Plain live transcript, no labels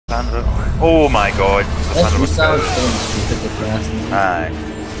Oh my god. This Rusal's being stupid depressing. Aye.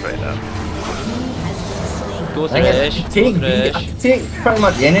 Right there. Go I think I Thresh. can take I can take pretty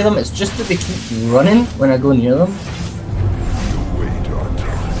much any of them, it's just that they keep running when I go near them.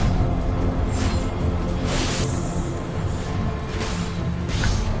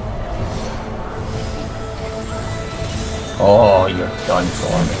 Oh, you're done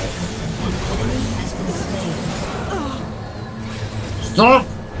for me. Stop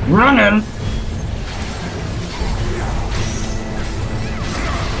running!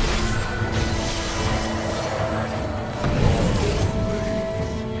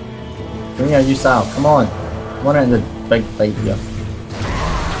 Bring here, you Sal. Come on. Come on in the big fight here.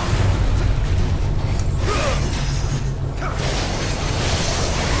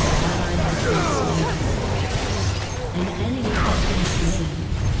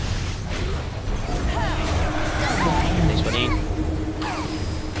 Nice one, Ian.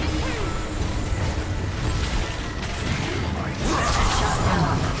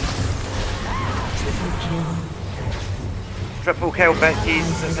 Triple kill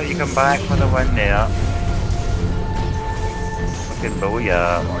bitches until you come back for the win there. Fucking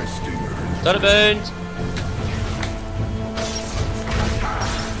booyah. Thunderbound!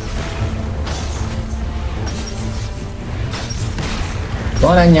 Go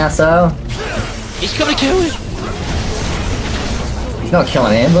on in, Yasuo. He's gonna kill it! He's not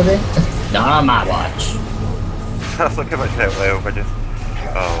killing anybody. Not on my watch. That's like how much health level I just...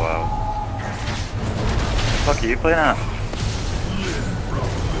 Oh wow. Fuck are you playing at?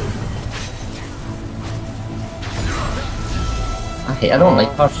 I don't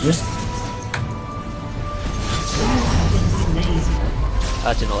like her, she's just...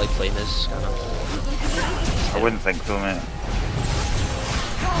 I do not like playing this kind of. I wouldn't think so, mate.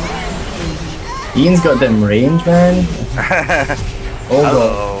 Ian's got them range, man. Oh god.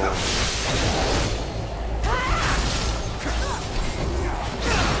 Hello.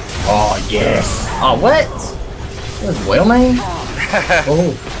 Oh yes. Oh what? That was well, man.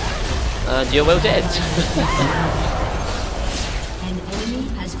 Oh. And you're well dead.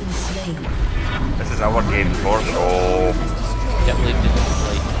 This is our game for oh. Can't believe they didn't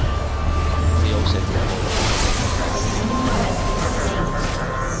like. We all said that.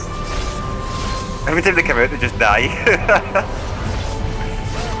 Every time they come out they just die.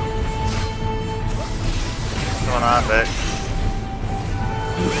 Come on that bitch.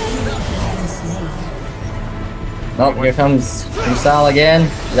 Oh, here comes Sal again.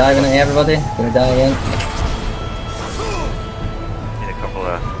 Diving at everybody. Gonna die again. Need a couple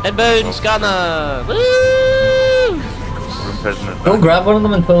of Inbound scanner! Woo! room prisoners. Go grab one of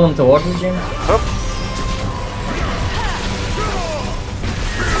them and pull them towards us, James. Oop.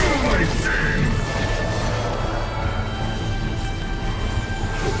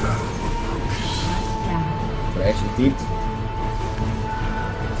 Fresh indeed.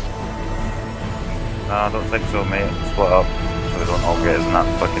 No, I don't think so, mate. Split up so we don't all get us in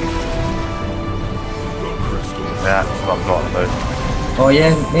that fucking. Yeah, that's what I'm talking about. Oh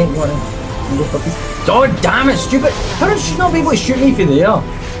yeah, mate, you wanna go for peace? Oh damn it, stupid! How did she not be able to shoot me from there?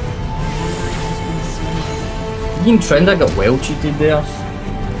 Ian Trinder got well cheated there.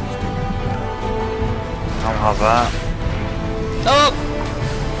 I'll have that. Oh!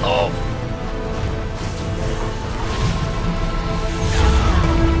 Oh!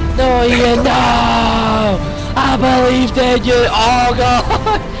 No, Ian, no! I believed in you! Oh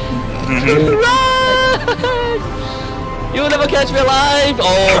god! Run! You'll never catch me alive!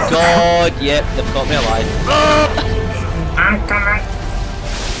 Oh god, yep, they've got me alive. I'm coming!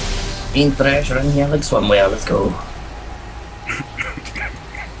 Ian Thresh are in here like swimwear, let's go.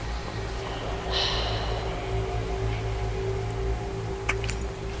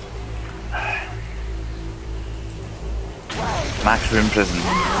 Max room prison.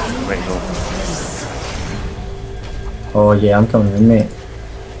 Wait, go. Oh yeah, I'm coming in, mate.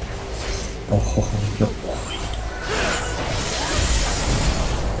 Oh, yo.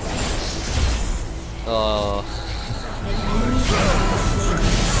 Oh.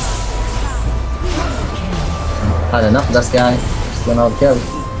 Had enough of this guy. Just doing all the kills.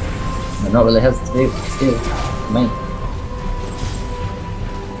 I'm not really his to do. Still, mate.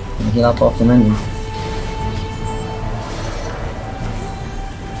 Can heal up off the minions.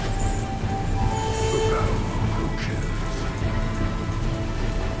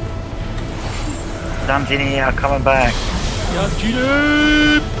 Damn Genie are coming back. Yeah,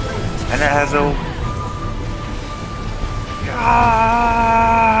 Genie! And it has all.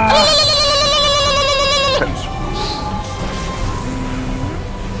 Ah!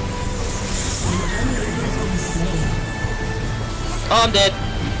 Oh, I'm dead.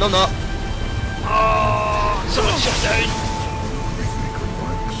 No, I'm not. Oh, someone shut down.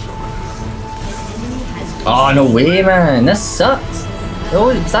 Oh, no way, man. This sucks. It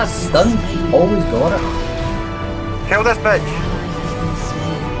always, that stun always got it. Kill this bitch!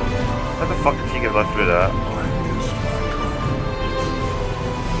 How the fuck did she get left through that?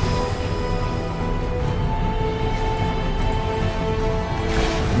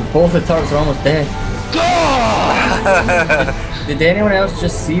 Both the turrets are almost dead. God! Did anyone else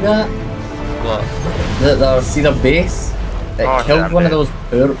just see that? What? See the base? It Oh, killed damn one it. of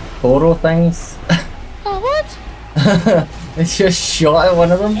those Poro things. Oh, what? It just shot at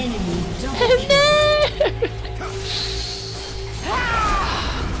one of them. No!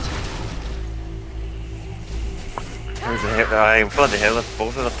 Where's the hell? I'm bloody hell, if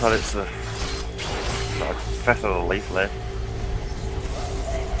both of the turrets are... Got a fifth of the life left.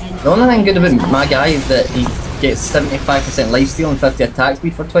 The only thing good about my guy is that he gets 75% lifesteal and 50 attack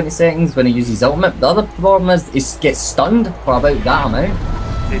speed for 20 seconds when he uses ultimate. The other problem is he gets stunned for about that amount.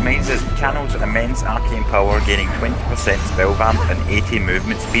 It means his channel's immense arcane power, gaining 20% spell vamp and 80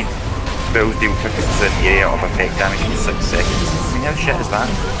 movement speed. Spells deal 50% area of effect damage in 6 seconds. I mean, how shit is that?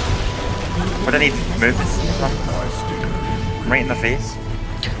 What do I need movement speed from? Right in the face.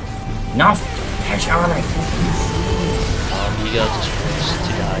 Enough! Headshot on it. Mika just wants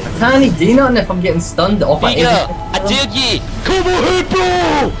to die. Can't he do nothing if I'm getting stunned off at Mika, I everything? dare ye! Come on,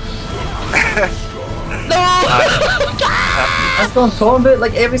 bro! No! That's what I'm talking about,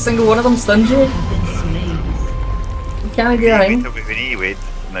 like every single one of them stuns you. You can't do anything. We need to wait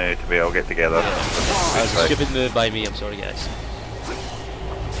now to be all get together. That was a stupid move by me, I'm sorry guys.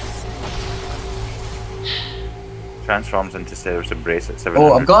 Transforms into Cerberus Embrace at 700.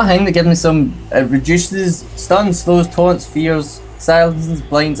 Oh, I've got a thing that gives me some. It reduces stuns, slows, taunts, fears, silences,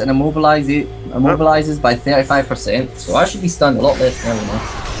 blinds, and immobilizes by 35%. So I should be stunned a lot less than everyone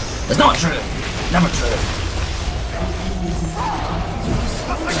else. It's not true! Never true!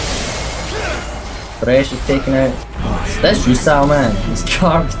 Thresh is taken out. This Yusao, man, he's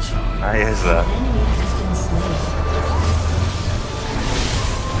garbage. Ah, yes, that.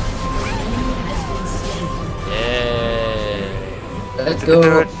 Yeah. Let's go.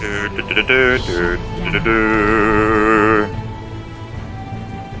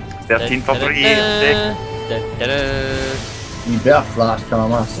 13 for 3. You better flash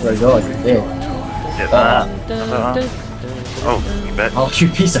come, I swear to God, you're dead. Get that. Oh, you bet. Oh, you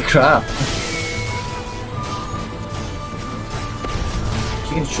piece of crap.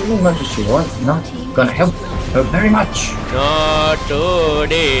 She can shoot me as much as she wants, not gonna help her very much. Not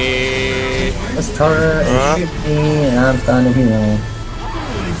today. This turret is shooting me and I'm standing here.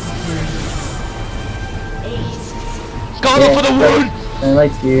 Go for the wound! I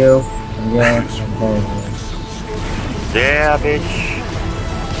like you. And yeah. Yeah, bitch.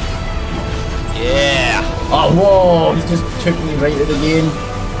 Yeah. Oh, whoa! He just took me right at the game.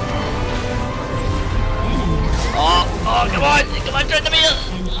 Oh, come on, try to be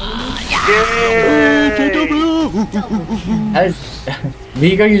As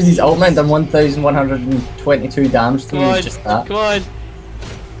Veigar used his ultimate and done 1,122 damage to Come me, on, just that. come on.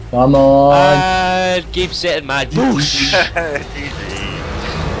 Come on! Game set and mad. Boosh! GG.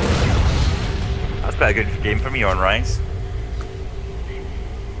 That's quite a good game for me on Rise.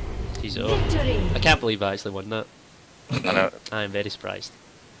 Jeez, oh. I can't believe I actually won that. I know. I am very surprised.